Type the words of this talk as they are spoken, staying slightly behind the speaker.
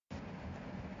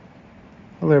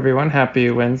Hello everyone, happy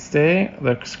Wednesday.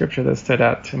 The scripture that stood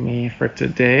out to me for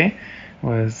today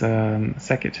was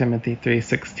 2 Timothy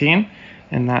 3:16,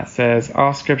 and that says,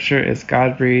 "All scripture is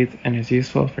God-breathed and is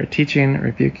useful for teaching,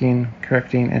 rebuking,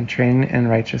 correcting, and training in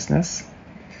righteousness,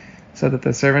 so that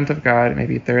the servant of God may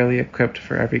be thoroughly equipped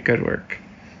for every good work."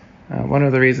 One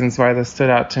of the reasons why this stood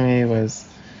out to me was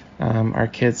our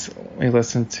kids, we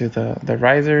listened to the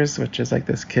Risers, which is like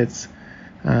this kids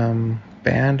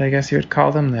band, I guess you would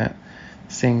call them, that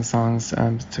sing songs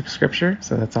to scripture,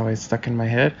 so that's always stuck in my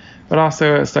head. But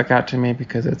also it stuck out to me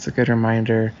because it's a good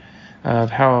reminder of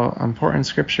how important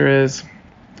scripture is,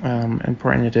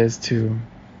 important it is to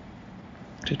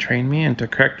train me and to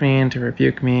correct me and to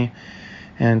rebuke me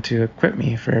and to equip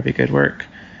me for every good work.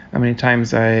 How many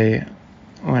times when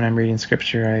I'm reading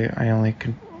scripture, I only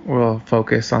will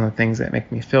focus on the things that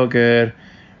make me feel good,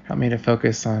 help me to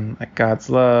focus on like God's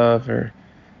love or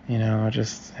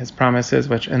just his promises,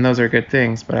 and those are good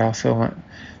things, but I also want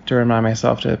to remind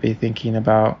myself to be thinking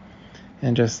about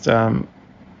and just, the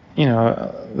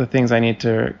things I need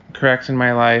to correct in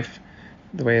my life,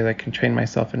 the way that I can train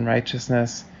myself in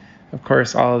righteousness. Of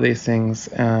course, all of these things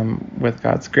with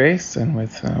God's grace and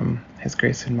with his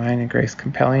grace in mind and grace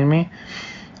compelling me.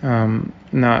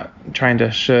 Not trying to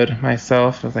should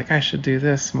myself of like I should do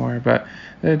this more, but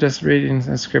just reading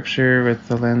the scripture with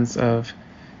the lens of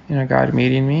God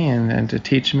meeting me and to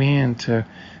teach me and to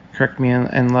correct me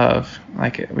in love.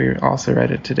 Like we also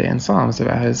read it today in Psalms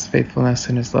about his faithfulness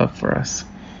and his love for us.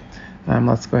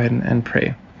 Let's go ahead and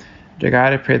pray. Dear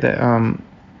God, I pray that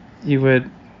you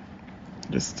would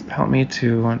just help me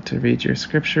to want to read your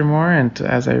scripture more, and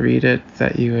as I read it,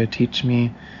 that you would teach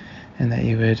me and that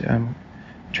you would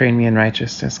train me in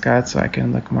righteousness, God, so I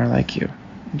can look more like you.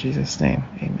 In Jesus' name,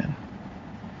 amen.